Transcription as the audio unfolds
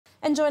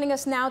And joining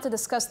us now to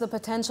discuss the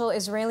potential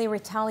Israeli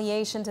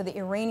retaliation to the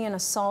Iranian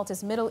assault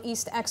is Middle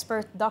East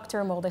expert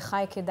Dr.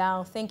 Mordechai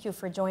Kedar. Thank you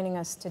for joining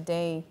us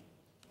today.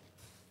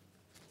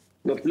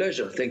 My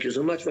pleasure. Thank you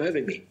so much for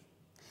having me.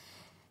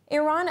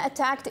 Iran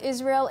attacked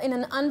Israel in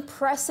an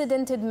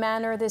unprecedented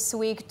manner this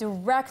week,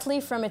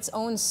 directly from its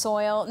own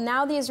soil.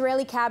 Now the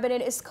Israeli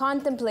cabinet is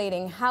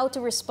contemplating how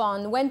to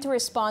respond, when to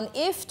respond,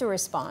 if to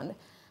respond.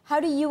 How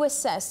do you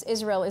assess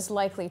Israel is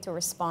likely to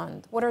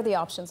respond? What are the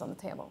options on the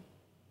table?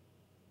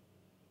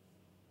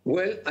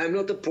 Well, I'm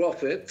not a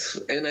prophet,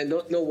 and I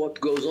don't know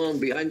what goes on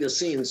behind the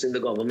scenes in the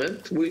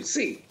government. We'll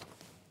see.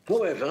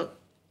 However,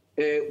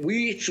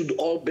 we should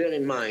all bear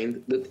in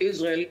mind that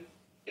Israel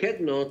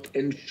cannot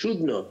and should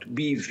not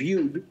be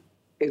viewed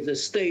as a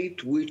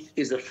state which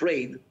is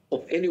afraid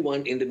of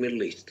anyone in the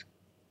Middle East.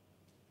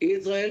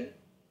 Israel,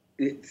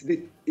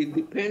 it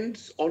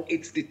depends on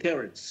its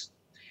deterrence.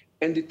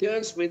 And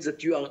deterrence means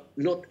that you are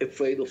not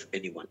afraid of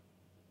anyone.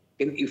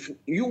 And if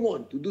you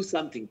want to do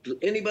something to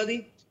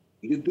anybody,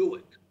 you do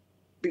it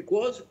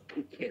because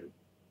you can.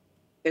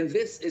 And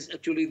this is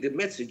actually the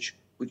message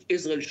which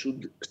Israel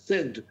should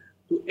send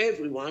to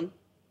everyone,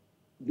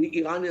 the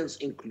Iranians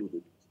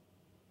included.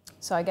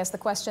 So I guess the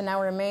question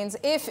now remains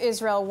if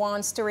Israel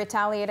wants to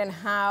retaliate and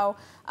how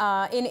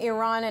in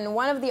Iran. And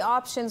one of the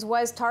options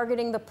was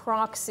targeting the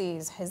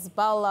proxies,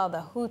 Hezbollah,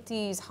 the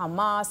Houthis,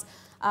 Hamas.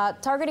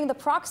 Targeting the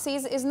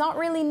proxies is not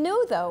really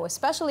new, though,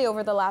 especially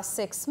over the last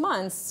 6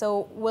 months.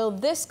 So will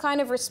this kind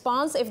of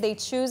response, if they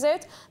choose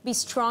it, be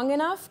strong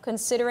enough,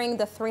 considering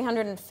the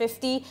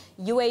 350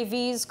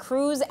 UAVs,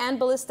 cruise, and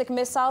ballistic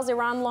missiles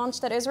Iran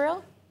launched at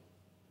Israel?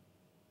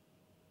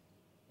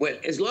 Well,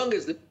 as long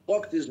as the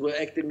proxies were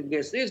acting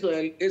against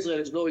Israel, Israel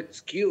has no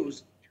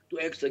excuse to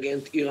act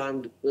against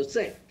Iran per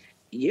se.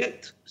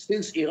 Yet,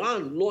 since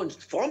Iran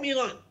launched from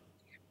Iran,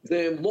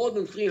 the more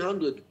than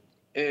 300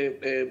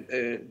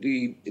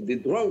 the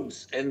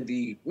drones and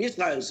the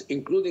missiles,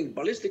 including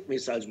ballistic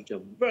missiles, which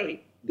are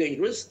very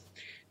dangerous,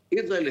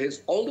 Israel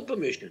has all the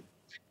permission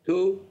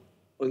to,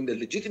 and the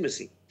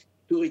legitimacy,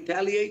 to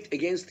retaliate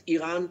against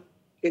Iran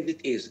as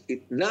it is.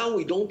 Now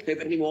we don't have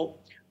any more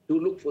to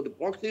look for the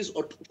proxies.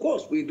 Of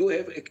course, we do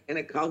have an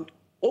account,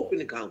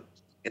 open account,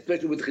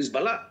 especially with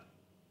Hezbollah.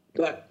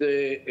 But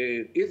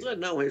Israel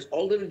now has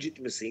all the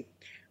legitimacy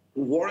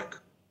to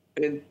work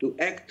and to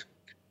act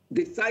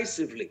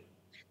decisively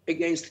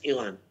against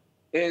Iran.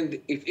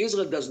 And if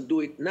Israel doesn't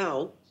do it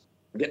now,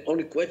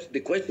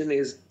 the question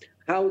is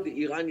how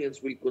the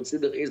Iranians will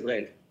consider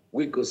Israel.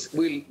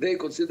 Will they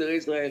consider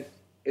Israel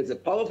as a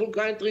powerful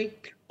country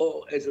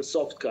or as a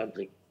soft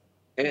country?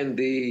 And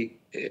the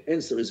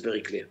answer is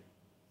very clear.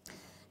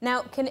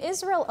 Now, can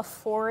Israel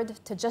afford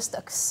to just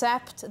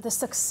accept the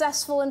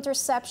successful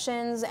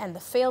interceptions and the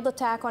failed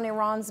attack on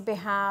Iran's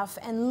behalf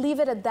and leave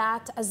it at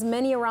that, as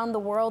many around the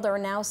world are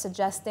now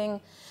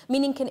suggesting?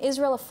 Meaning, can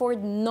Israel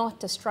afford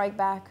not to strike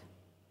back?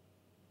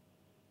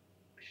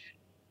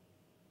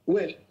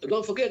 Well,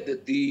 don't forget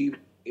that the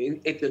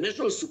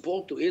international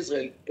support to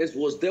Israel, as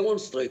was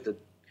demonstrated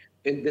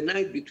in the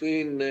night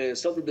between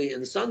Saturday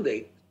and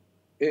Sunday,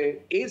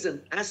 is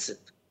an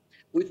asset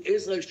which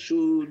Israel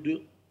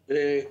should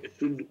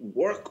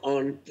work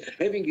on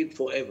having it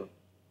forever.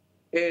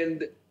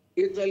 And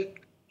Israel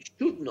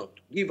should not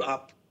give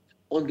up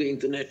on the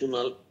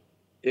international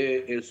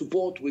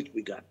support which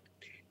we got.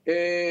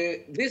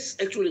 This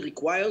actually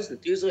requires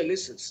that Israel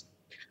listens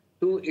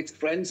to its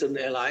friends and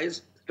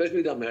allies,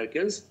 especially the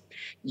Americans.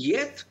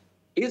 Yet,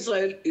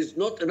 Israel is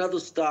not another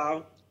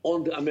star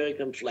on the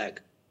American flag.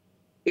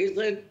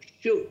 Israel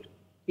should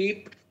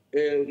keep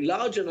a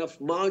large enough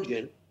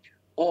margin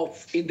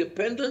of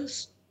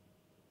independence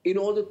in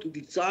order to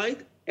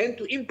decide and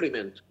to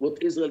implement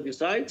what Israel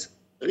decides,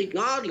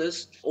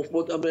 regardless of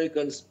what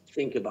Americans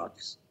think about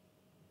this.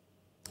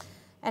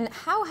 And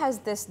how has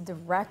this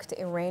direct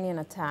Iranian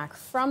attack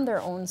from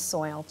their own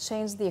soil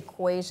changed the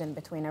equation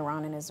between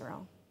Iran and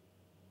Israel?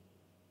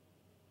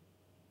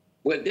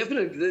 Well,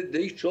 definitely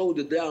they show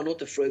that they are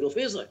not afraid of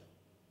Israel,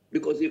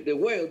 because if they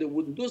were, they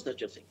wouldn't do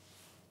such a thing.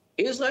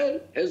 Israel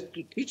has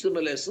to teach them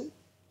a lesson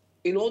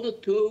in order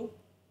to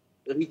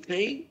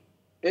retain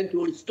and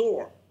to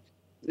restore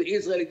the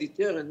Israeli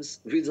deterrence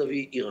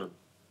vis-a-vis Iran.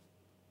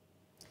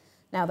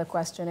 Now the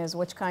question is,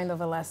 which kind of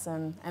a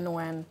lesson and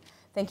when?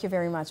 Thank you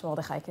very much,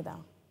 Mordechai Kedar.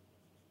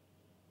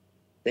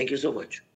 Thank you so much.